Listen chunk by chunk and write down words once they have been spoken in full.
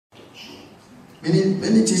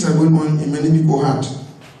Many things are going on in many people's heart.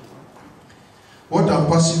 What I'm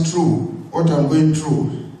passing through, what I'm going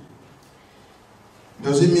through,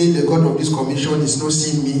 does it mean the God of this commission is not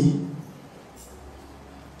seeing me?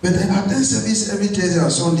 But I attend service every Thursday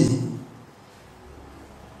and Sunday.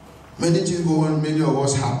 Many things go on, many of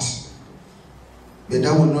us heart. But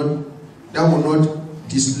that will not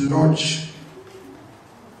dislodge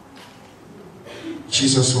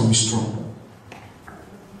Jesus from his throne.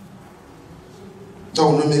 That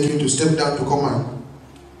will not make him to step down to come and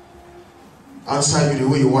answer you the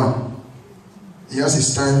way you want. He has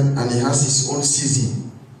his time and he has his own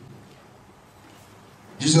season.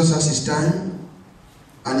 Jesus has his time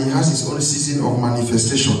and he has his own season of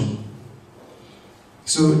manifestation.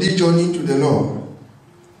 So this journey to the Lord,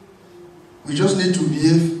 we just need to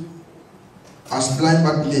behave as blind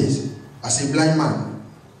Bartimaeus, as a blind man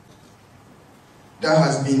that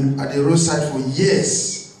has been at the roadside for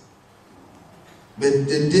years. But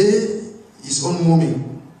the day his own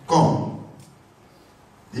moment come,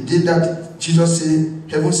 the day that Jesus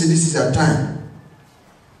said, heaven said this is our time,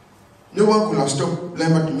 no one could have stopped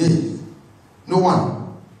blind Bartimaeus. No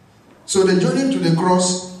one. So the journey to the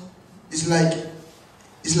cross is like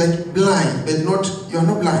blind, but you are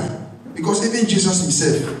not blind. Because even Jesus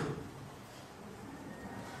himself,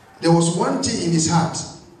 there was one thing in his heart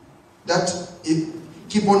that it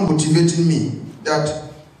keep on motivating me, that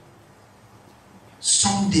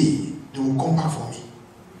someday they will come back for me.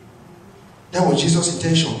 That was Jesus'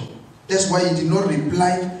 intention. That's why he did not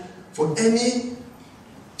reply for any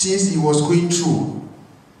things he was going through.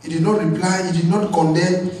 He did not reply, he did not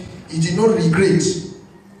condemn, he did not regret.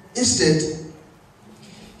 Instead,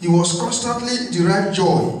 he was constantly derived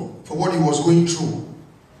joy for what he was going through.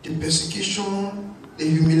 The persecution, the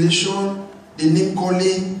humiliation, the name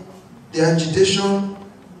calling, the agitation.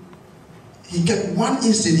 He kept one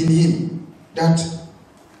instinct in him that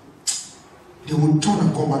they would turn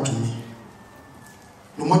and come back to me.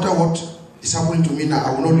 No matter what is happening to me now,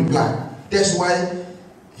 I will not reply. That's why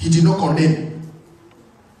he did not condemn.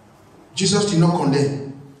 Jesus did not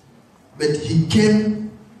condemn. But he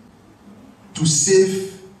came to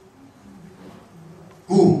save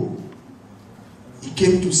who? He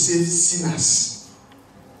came to save sinners.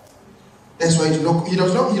 That's why he cannot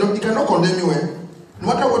condemn you. No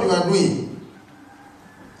matter what you are doing,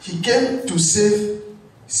 he came to save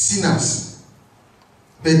sinners.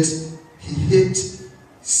 But he hates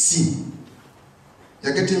sin.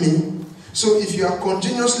 You're getting me? So if you are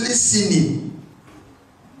continuously sinning,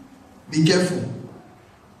 be careful.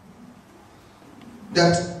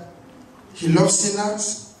 That he loves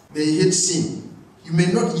sinners, but he hates sin. You may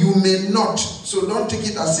not. So don't take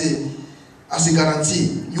it as a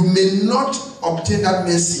guarantee. You may not obtain that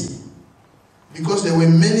mercy, because there were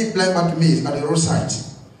many blind Bartimaeus at the roadside.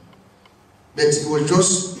 But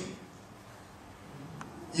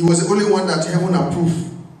he was the only one that heaven approved.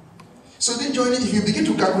 So this journey, if you begin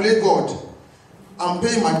to calculate, God, I'm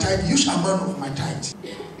paying my tithe, huge amount of my tithe.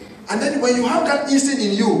 And then when you have that instinct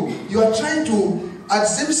in you, you are trying to, at the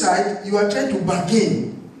same side, you are trying to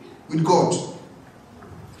bargain with God.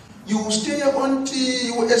 You will stay here until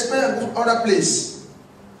you will expire to other place.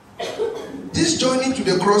 This journey to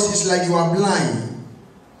the cross is like you are blind,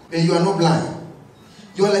 but you are not blind.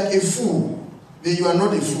 You are like a fool, but you are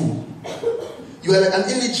not a fool. You are like an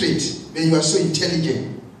illiterate, but you are so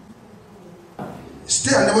intelligent.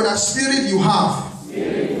 Stay and know that spirit you have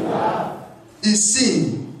is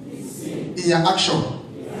seen in your action.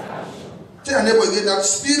 Tell your neighbor again that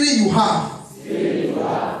spirit you have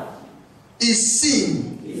is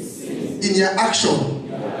seen in your action.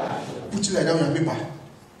 Put it like that on your paper.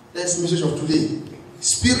 That's the message of today.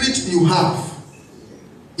 Spirit you have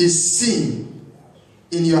is seen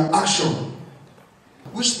in your action.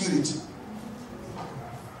 Which spirit?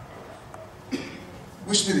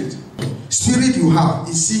 Which spirit? Spirit you have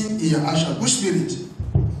is seen in your action. Which spirit?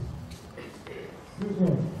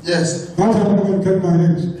 Yes. That's how I'm going to get my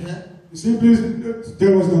names. Yeah. You see, please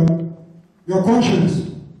tell us that your conscience,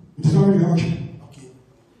 it is not your action. Okay.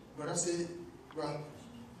 Brother say, well,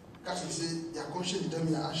 Cassie say, your conscience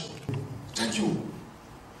determines your action. Thank you.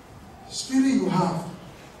 Spirit you have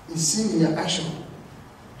is seen in your action.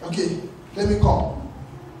 Okay, let me come.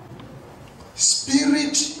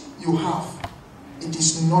 Spirit you have, it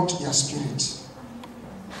is not your spirit.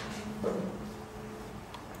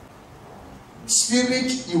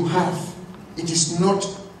 Spirit you have, it is not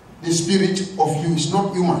the spirit of you. It's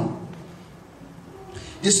not human.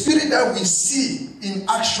 The spirit that we see in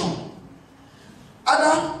action,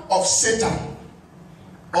 either of Satan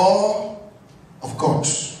or of God.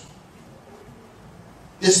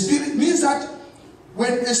 The spirit means that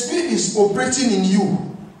when a spirit is operating in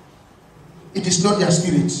you, it is not their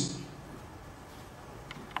spirit.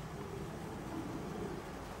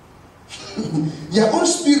 Your own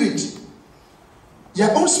spirit,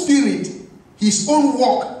 his own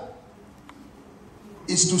work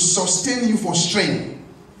is to sustain you for strength.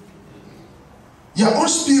 Your own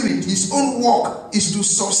spirit, his own work is to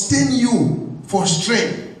sustain you for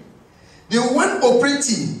strength. The one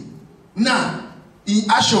operating now in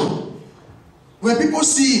action, when people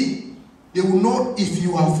see it, they will know if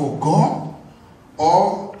you are for God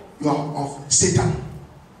or you are of Satan.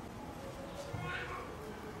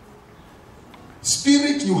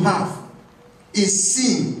 Spirit you have is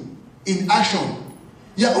seen in action.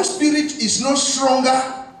 Your own spirit is not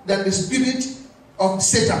stronger than the spirit of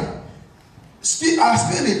Satan. Our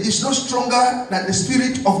spirit is not stronger than the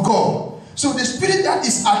spirit of God. So the spirit that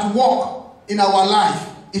is at work in our life,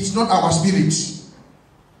 it's not our spirit.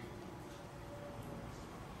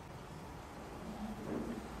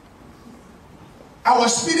 Our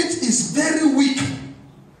spirit is very weak.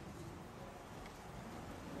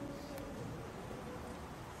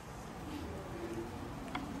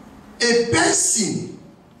 A person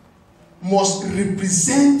must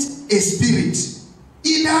represent a spirit,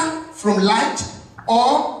 either from light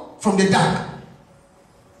or from the dark.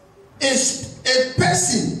 A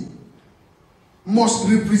person must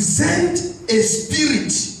represent a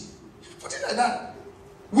spirit. Put it like that.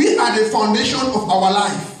 We are the foundation of our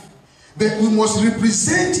life, but we must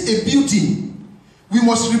represent a beauty. We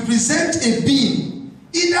must represent a being,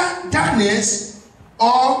 either darkness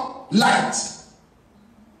or light.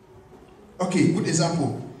 Okay, good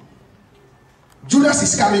example. Judas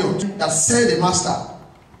Iscariot that said the master.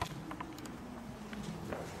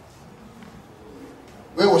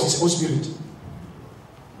 Where was his own spirit?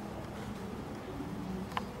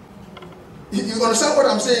 You understand what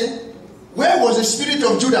I'm saying? Where was the spirit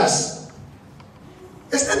of Judas?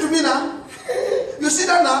 Explain to me now. You see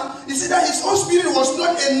that now? You see that his own spirit was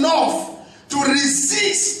not enough to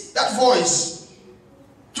resist that voice,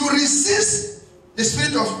 to resist the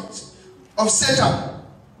spirit of Satan.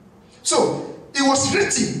 So it was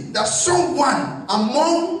written that someone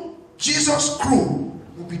among Jesus' crew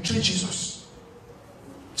will betray Jesus.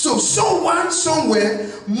 So someone somewhere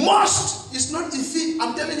must, it's not easy,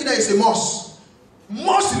 I'm telling you that it's a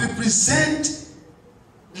must represent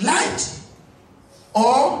light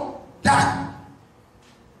or dark.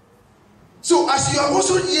 So as you are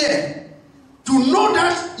also here to know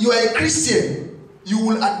that you are a Christian, you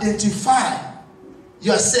will identify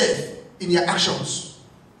yourself in your actions.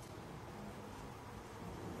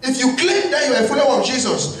 If you claim that you are a follower of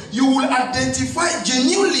Jesus, you will identify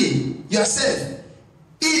genuinely yourself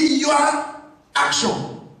in your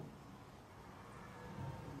action.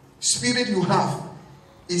 Spirit you have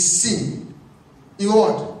is seen in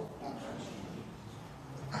what?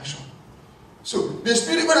 Action. So the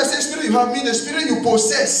spirit, when I say spirit you have, means the spirit you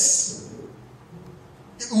possess.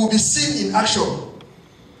 It will be seen in action.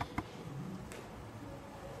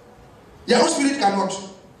 Your own spirit cannot.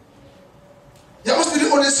 Your own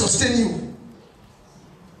spirit only sustain you.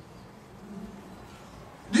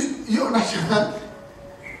 Do you understand?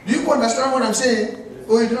 Do you understand what I'm saying?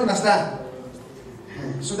 Or you don't understand?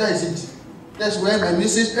 So that is it. That's where my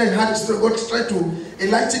message God tried to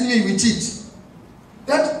enlighten me with it.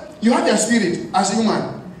 That you have your spirit as a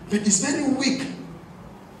human, but it's very weak.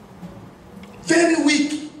 Very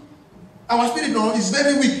weak. Our spirit now is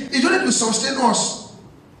very weak. It's only to sustain us.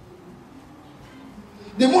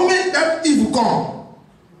 The moment that evil come,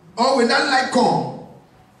 or when that light come,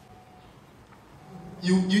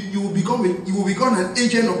 you will become an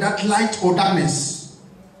agent of that light or darkness.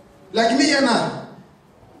 Like me here now.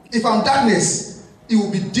 If I'm darkness, it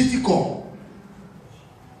will be difficult.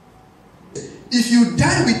 If you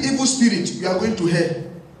die with evil spirit, you are going to hell.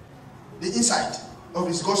 The insight of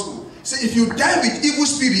his gospel. So if you die with evil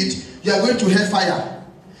spirit, you are going to hellfire.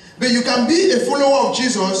 But you can be a follower of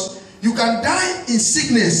Jesus. You can die in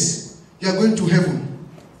sickness. You are going to heaven.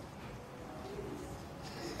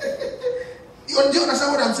 Do you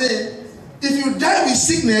understand what I'm saying? If you die with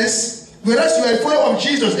sickness, whereas you are a follower of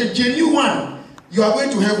Jesus, a genuine one, you are going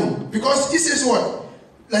to heaven. Because he says what?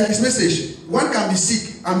 Like his message, one can be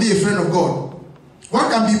sick and be a friend of God. One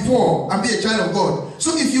can be poor and be a child of God.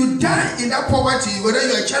 So if you die in that poverty, whether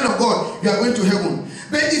you are a child of God, you are going to heaven.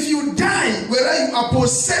 But if you die, whether you are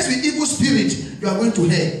possessed with evil spirit, you are going to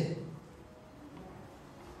hell.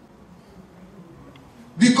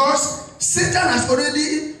 Because Satan has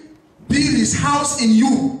already built his house in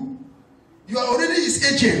you. You are already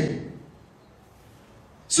his agent.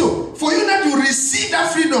 So, for you not to receive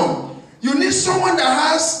that freedom, you need someone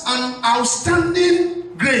that has an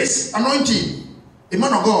outstanding grace, anointing, a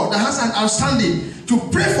man of God that has an outstanding to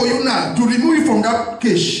pray for you now, to remove you from that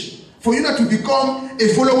cage, for you now to become a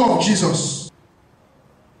follower of Jesus.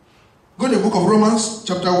 Go to the book of Romans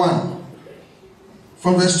chapter 1,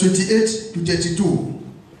 from verse 28 to 32.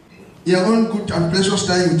 Your own good and precious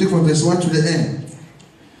time, you take from verse 1 to the end.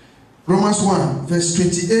 Romans 1, verse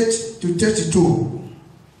 28 to 32.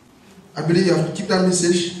 I believe you have to keep that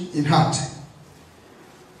message in heart.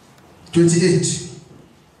 28.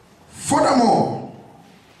 Furthermore,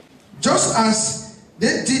 just as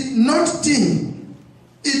they did not think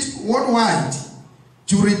it worthwhile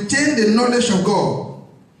to retain the knowledge of God,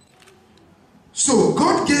 so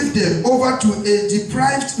God gave them over to a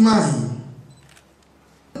depraved mind,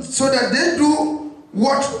 so that they do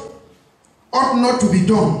what ought not to be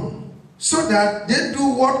done. So that they do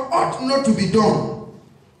what ought not to be done.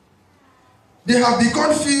 They have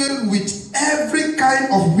become filled with every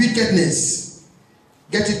kind of wickedness.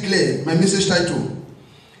 Get it clear, my message title.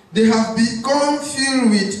 They have become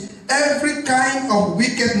filled with every kind of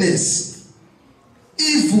wickedness,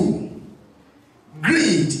 evil,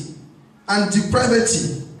 greed, and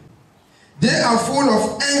depravity. They are full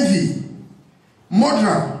of envy,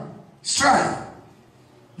 murder, strife,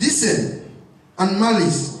 dissent, and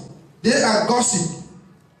malice. They are gossip,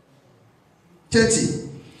 30,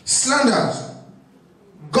 slanders,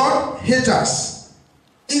 God-haters,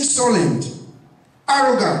 insolent,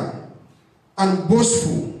 arrogant, and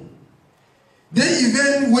boastful. They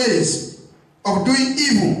invent ways of doing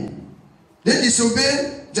evil. They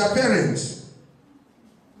disobey their parents.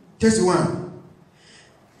 31.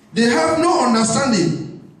 They have no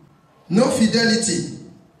understanding, no fidelity,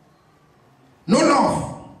 no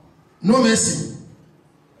love, no mercy.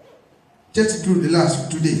 32, the last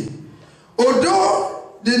today.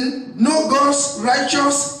 Although they know God's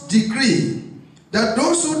righteous decree that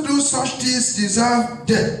those who do such things deserve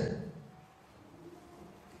death,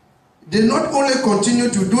 they not only continue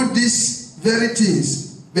to do these very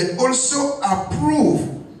things, but also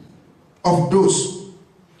approve of those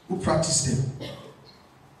who practice them.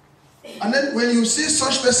 And then when you see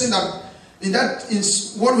such person that in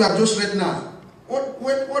what we have just read now, what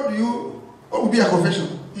would be a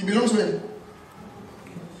confession? He belongs where?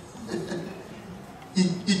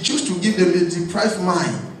 he chose to give them a deprived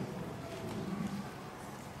mind.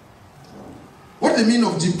 What the meaning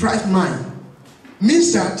of deprived mind?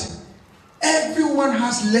 Means that everyone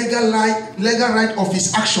has legal right of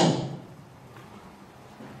his action.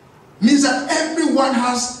 Means that everyone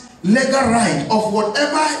has legal right of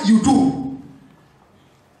whatever you do.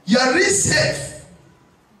 You are really safe.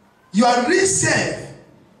 Your real self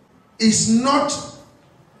is not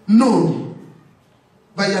known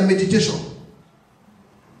by your meditation.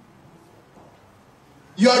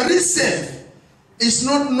 Your real self is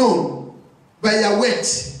not known by your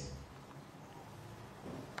words.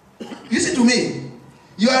 Listen to me.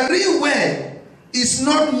 Your real word is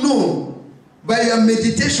not known by your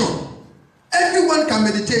meditation. Everyone can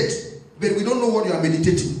meditate, but we don't know what you are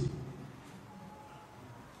meditating.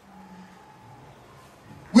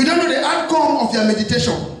 We don't know the outcome of your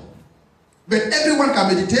meditation, but everyone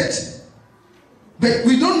can meditate, but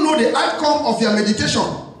we don't know the outcome of your meditation.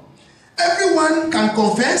 Everyone can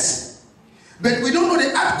confess, but we don't know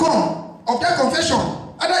the outcome of that confession,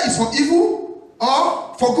 either it's for evil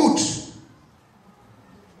or for good.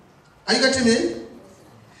 Are you getting me?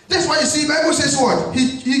 That's why you see, the Bible says what?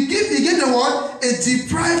 He gave them what? A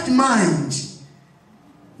deprived mind,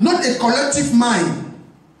 not a collective mind.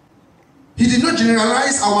 He did not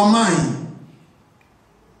generalize our mind.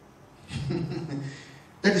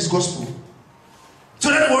 That is gospel. So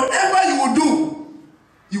that whatever you will do,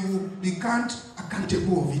 you will be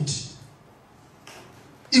accountable of it.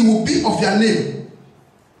 It will be of your name,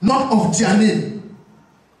 not of their name.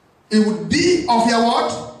 It would be of your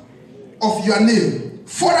what? Of your name.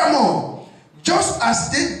 Furthermore, just as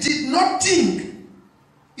they did not think.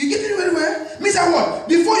 You get it very well? Means that what?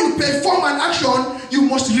 Before you perform an action, you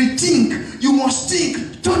must rethink. You must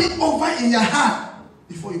think. Turn it over in your heart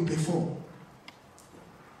before you perform.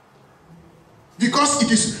 Because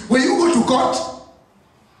it is, when you go to court,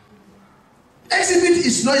 exhibit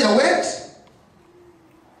is not your word.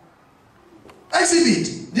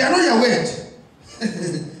 Exhibit, they are not your word.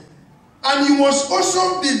 And you must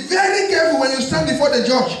also be very careful when you stand before the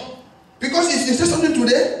judge. Because if you say something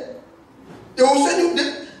today, they will send you,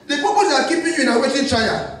 the purpose they are keeping you in a waiting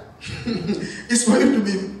trial is for you to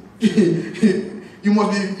be, you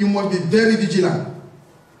must be very vigilant.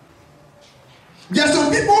 There are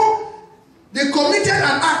some people, they committed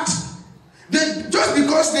an act. Just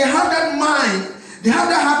because they have that mind, they have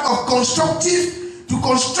that heart of constructive to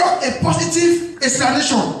construct a positive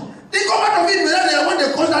explanation. They come out of it without when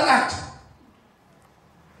they cause that act.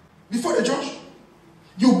 Before the judge.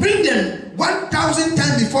 You bring them 1,000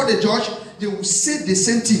 times before the judge, they will say the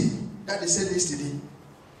same thing that they said yesterday.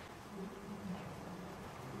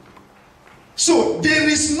 So there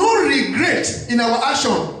is no regret in our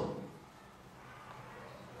action.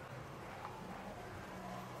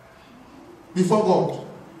 Before God.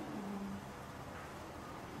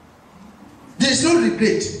 There is no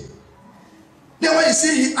regret. That's why you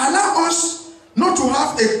see, He allowed us not to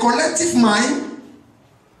have a collective mind.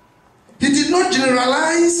 He did not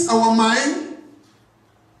generalize our mind.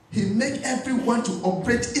 He made everyone to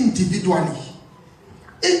operate individually.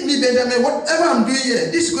 It me, Benjamin, whatever I'm doing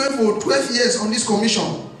here, this is going for 12 years on this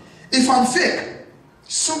commission. If I'm fake,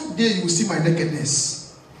 someday you will see my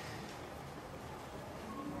nakedness.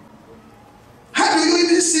 How do you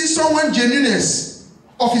even see someone genuineness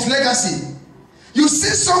of his legacy? You see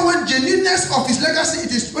someone genuineness of his legacy,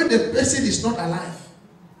 it is when the person is not alive.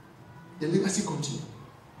 The legacy continues.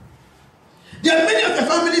 There are many of your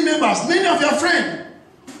family members, many of your friends,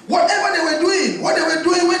 whatever they were doing, what they were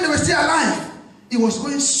doing when they were still alive, it was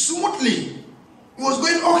going smoothly. It was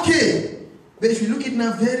going okay. But if you look at it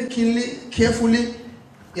now very keenly, carefully,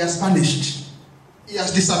 it has vanished. It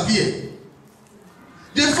has disappeared.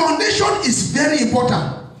 The foundation is very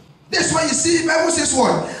important. That's why you see the Bible says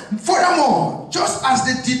what? Furthermore, just as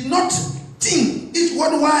they did not think it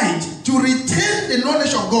worthwhile to retain the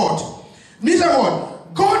knowledge of God, means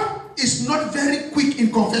what? God is not very quick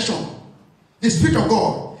in confession. The Spirit of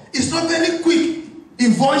God is not very quick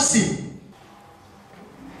in voicing.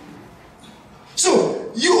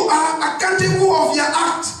 So you are accountable of your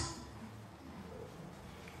act.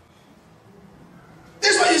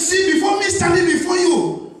 That's why you see, before me standing before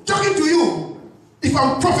you, talking to you, if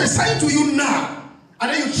I'm prophesying to you now,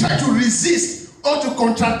 and then you try to resist or to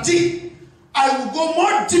contradict, I will go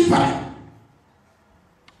more deeper.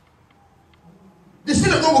 The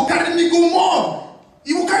Spirit of God will carry me go more.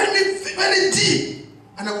 He will carry me very deep.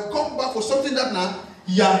 And I will come back for something that now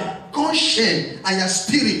your conscience and your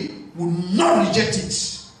spirit will not reject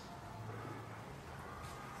it.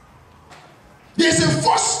 There's a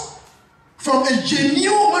force from a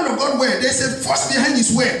genuine man of God word. There's a force behind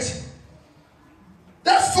his word.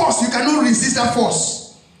 That force, you cannot resist that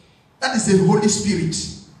force. That is the Holy Spirit.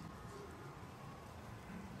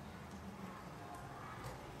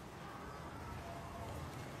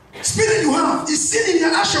 Spirit you have is seen in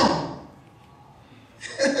your action.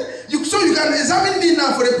 So you can examine me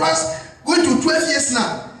now for the past going to 12 years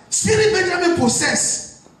now. Spirit Benjamin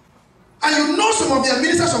possess. And you know some of their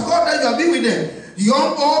ministers of God that you have been with them.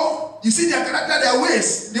 Young or you see their character, their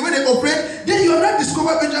ways, the way they operate. Then you have not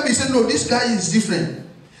discovered Benjamin. You say, no, this guy is different.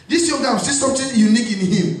 This young guy will see something unique in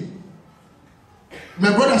him.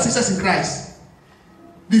 My brothers and sisters in Christ,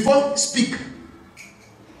 before you speak,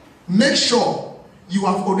 make sure you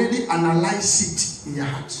have already analyzed it in your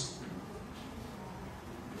heart.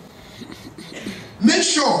 Make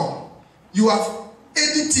sure you have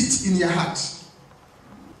edited it in your heart.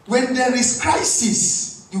 When there is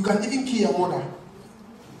crisis, you can even kill your mother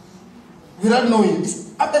without knowing.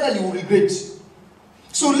 After that, you will regret.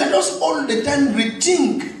 So let us all the time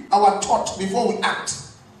rethink our thought before we act.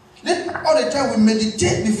 Let all the time we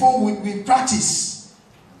meditate before we practice.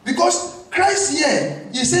 Because Christ here,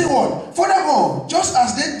 he said what? Furthermore, just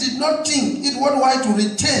as they did not think it worthwhile to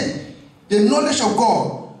retain the knowledge of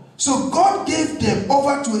God, so God gave them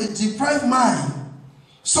over to a depraved mind,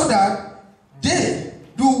 so that they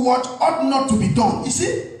do what ought not to be done. You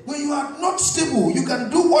see, when you are not stable, you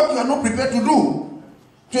can do what you are not prepared to do.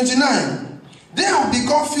 29. They have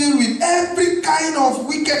become filled with every kind of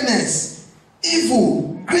wickedness,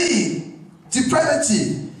 evil, greed,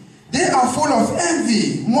 depravity. They are full of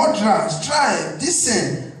envy, murder, strife,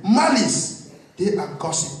 dissent, malice. They are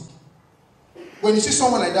gossip. When you see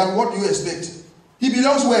someone like that, what do you expect? He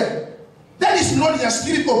belongs where? That is not your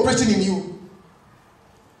spirit operating in you.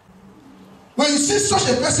 When you see such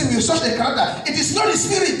a person with such a character, it is not his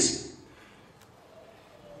spirit.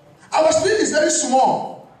 Our spirit is very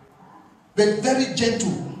small, but very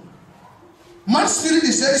gentle. Man's spirit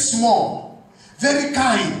is very small, very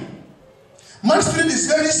kind. Man's spirit is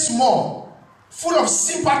very small, full of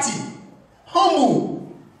sympathy,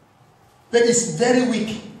 humble, but it's very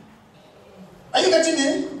weak. Are you getting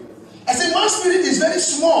me? I said man's spirit is very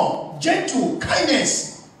small, gentle,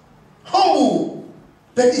 kindness, humble,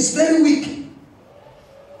 but it's very weak.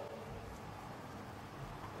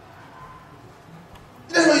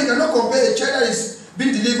 That's why you cannot compare a child that is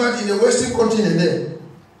being delivered in a Western continent there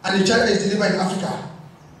and a child that is delivered in Africa.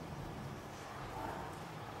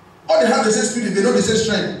 All they have the same spirit, they know the they say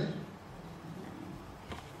strength.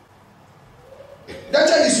 That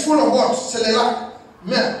child is full of what? Cellular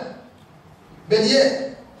milk. But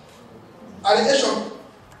yeah, at the age of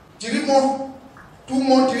 3 months, 2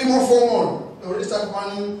 months, 3 months, 4 months, they already start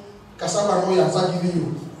planning cassava oil and start giving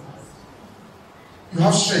you. You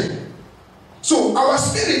have strength. So our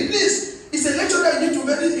spirit, please, it's a lecture that you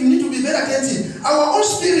need to be very attentive. Our own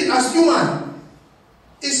spirit as human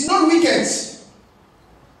is not wicked.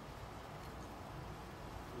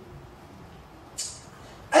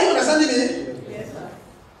 Are you understanding me? Yes, sir.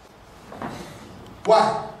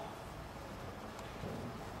 Why?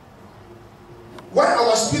 Why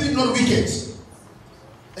our spirit not wicked?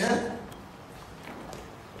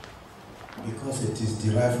 Because it is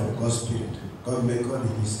derived from God's spirit. God made God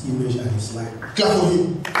in his image and his likeness. Clap for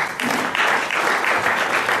him. So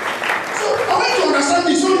I want you to understand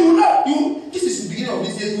this. So you know, this is the beginning of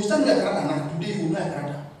this year. You stand like Radha. Today you know like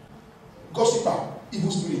Radha. Gossiper,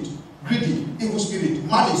 evil spirit. Greedy, evil spirit.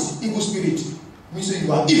 Malice, evil spirit. Means so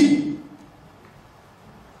you are evil.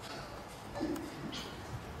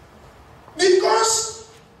 Because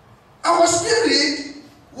our spirit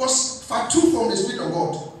was fatu from the Spirit of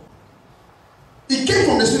God. It came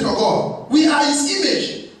from the Spirit of God. We are his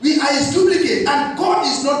image. We are his duplicate. And God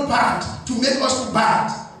is not bad to make us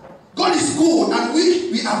bad. God is good and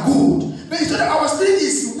we are good. But it's not that our spirit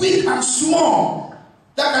is weak and small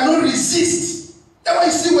that cannot resist. That's why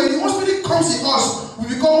you see when the Holy Spirit comes in us, we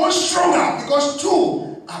become more stronger because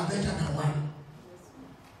two are better than one.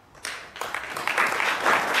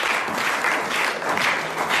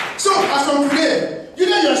 So as from today, you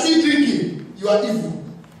know you are still drinking, you are evil.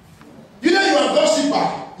 You know you are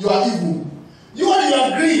gossiper, you are evil. You know you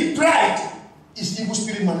are greed, pride is evil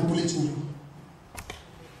spirit manipulating you.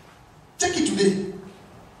 Check it today.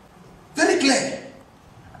 Very clear.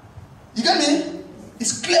 You get me?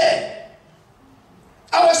 It's clear.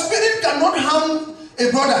 Our spirit cannot harm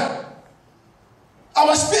a brother.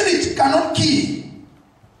 Our spirit cannot kill.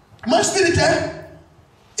 My spirit,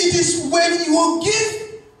 it is when you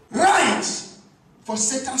give right for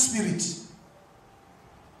Satan's spirit.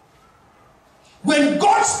 When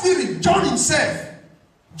God's spirit join himself,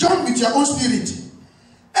 join with your own spirit,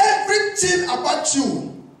 everything about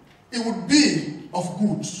you, it would be of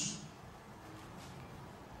good.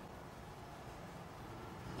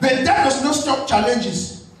 But that does not stop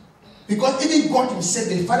challenges. Because even God himself,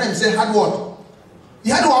 the Father himself had what? He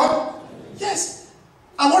had what? Yes.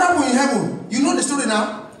 And what happened in heaven? You know the story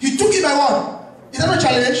now? He took it by what? Is that not a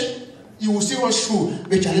challenge? You will see what's true.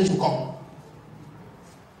 The challenge will come.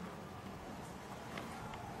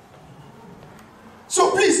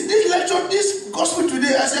 So please, this lecture, this gospel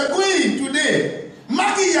today, as you're going today,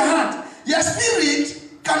 mark in your heart. Your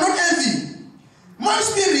spirit cannot envy. My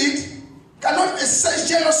spirit cannot exercise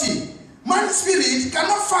jealousy. My spirit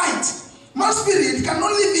cannot fight. My spirit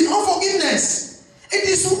cannot live in unforgiveness. It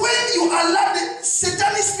is when you allow the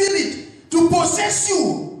satanic spirit to possess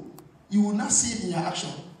you, you will not see it in your action.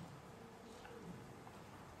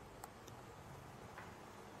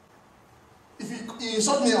 If you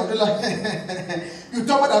insult me, Odola, you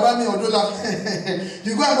talk about me, Odola,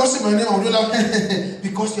 you go and gossip my name, Odola,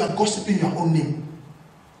 because you are gossiping your own name.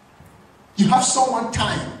 You have someone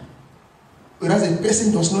time, whereas a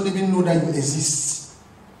person does not even know that you exist.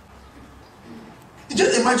 You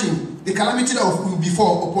just imagine the calamity that will be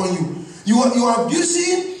before upon you. You are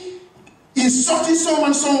abusing, insulting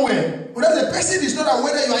someone somewhere, whereas the person is not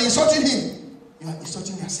aware that you are insulting him. You are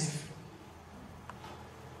insulting yourself.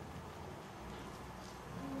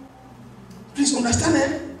 Please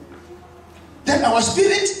understand that our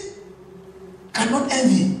spirit cannot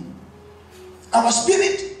envy. Our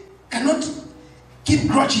spirit cannot keep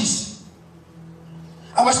grudges.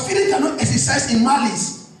 Our spirit cannot exercise in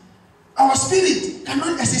malice. Our spirit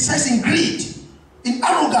cannot exercise in greed, in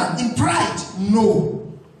arrogance, in pride.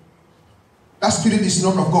 No. That spirit is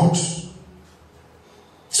not of God.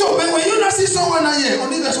 So when you not see someone here,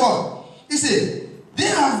 only that's what? He said, they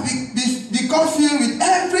have become filled with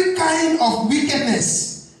every kind of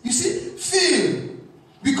wickedness. You see, filled.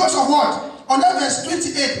 Because of what? Under verse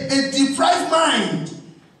 28, a deprived mind.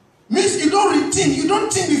 Means you don't rethink. You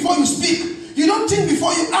don't think before you speak. You don't think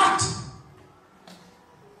before you act.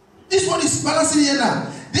 This one is balancing here now.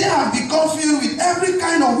 They have become filled with every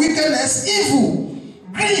kind of wickedness, evil,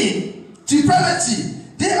 greed, depravity.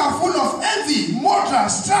 They are full of envy, murder,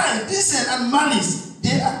 strife, dissent, and malice.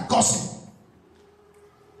 They are gossip.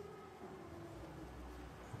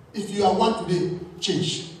 If you are one today,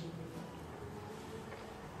 change.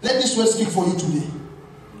 Let this word speak for you today.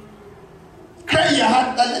 Cry in your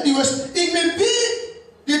heart and let the word. It may be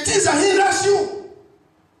the things that hinders you.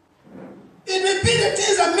 It may be the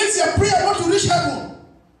things that makes your prayer not to reach heaven.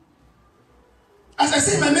 As I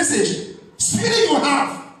say in my message, spirit you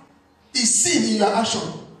have is seen in your action.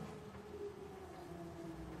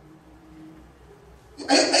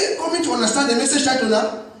 Are you coming to understand the message title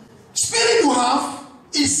now? Spirit you have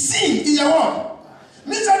is seen in your word.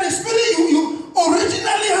 Means that the spirit you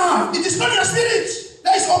originally have, it is not your spirit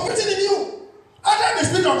that is operating in you. Either the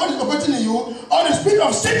spirit of God is operating in you, or the spirit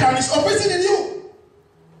of Satan is operating in you.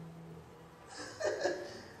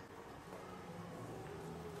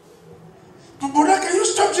 But brother, can you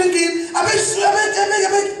stop drinking? I beg,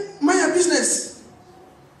 mind your business.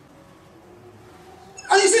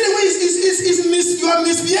 And you see the way you are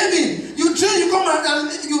misbehaving. You drink, you come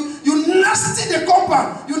and you nasty the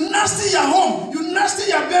compound, you nasty your home, you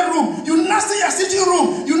nasty your bedroom, you nasty your sitting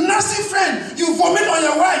room, you nasty friend, you vomit on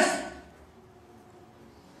your wife.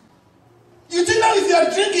 You think now if you are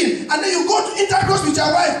drinking and then you go to intercourse with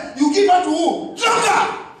your wife, you give her to who?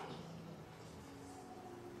 Drunkard!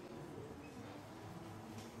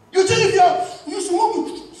 You think if you smoke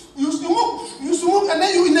and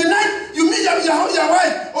then you in the night you meet your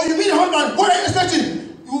wife or you meet your husband, what are you expecting?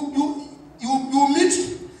 You meet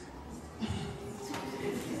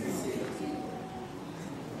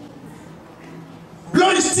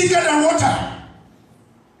blood is thicker than water.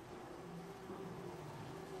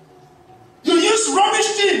 You use rubbish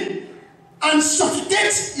thing and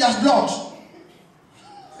suffocate your blood.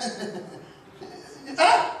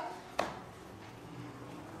 Huh?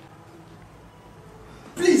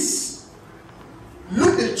 Please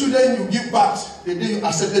look the children you give birth the day you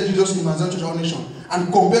accepted Jesus in Mazan Church Nation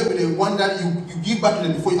and compare with the one that you give birth to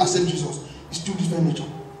them before you accept Jesus. It's two different nature.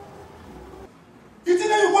 You think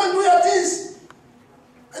that you go and do your things,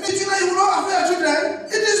 and you think that you will not affect your children?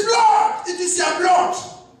 It is blood. It is your blood.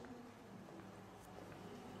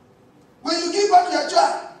 When you give birth to your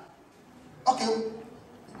child, okay,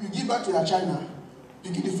 you give birth to your child now,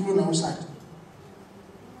 you give the flu on the side.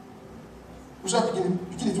 Who's up picking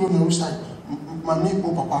the flu on the side? Mommy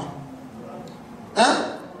or papa?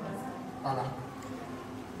 Huh?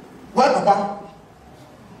 Why papa?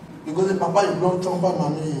 Because the papa you blood trumper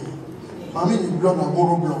mommy. Mommy you blood na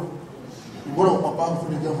borrow blood. You borrow papa before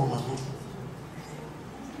they get for mommy.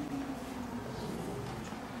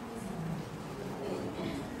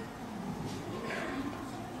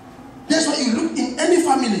 That's why you look in any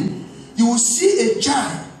family, you will see a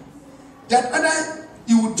child that either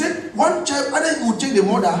you will take one child, either you will take the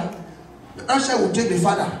mother, the other child will take the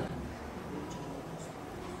father.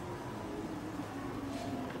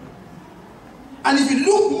 And if you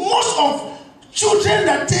look, most of children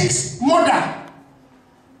that takes mother,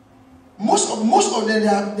 most of them they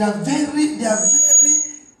are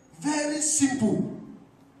very simple.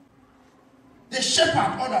 They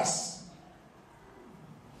shepherd others.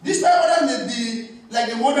 This mother may be like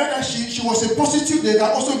the mother that she was a prostitute, they can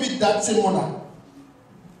also be that same mother.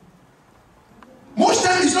 Most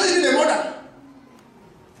time it's not even the mother.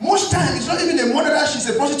 Most time it's not even the mother that she's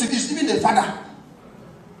a prostitute, it's even the father.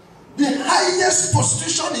 The highest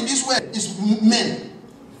prostitution in this world is men.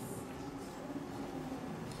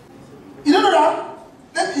 You don't know that?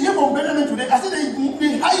 Let me hear from Benjamin today. I said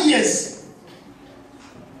the highest.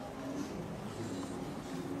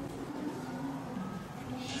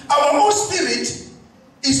 Our own spirit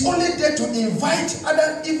is only there to invite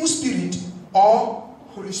either evil spirit or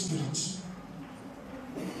Holy Spirit.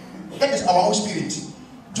 That is our own spirit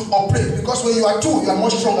to operate, because when you are two, you are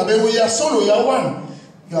much stronger. But when you are solo, you are one,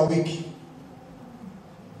 you are weak.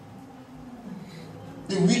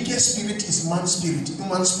 The weakest spirit is man's spirit,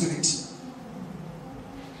 human spirit.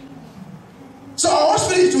 So our own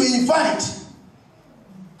spirit to invite.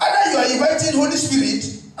 Either you are inviting Holy Spirit,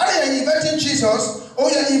 either you are inviting Jesus, or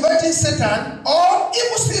you are inviting Satan or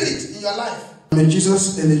evil spirit in your life. May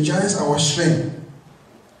Jesus energize our strength,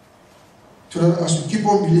 so that as we keep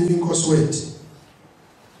on believing God's word,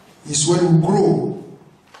 His word will grow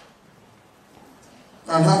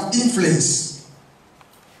and have influence,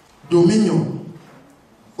 dominion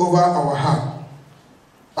over our heart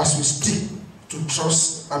as we stick to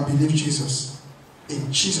trust and believe Jesus.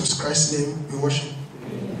 In Jesus Christ's name we worship.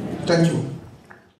 Thank you.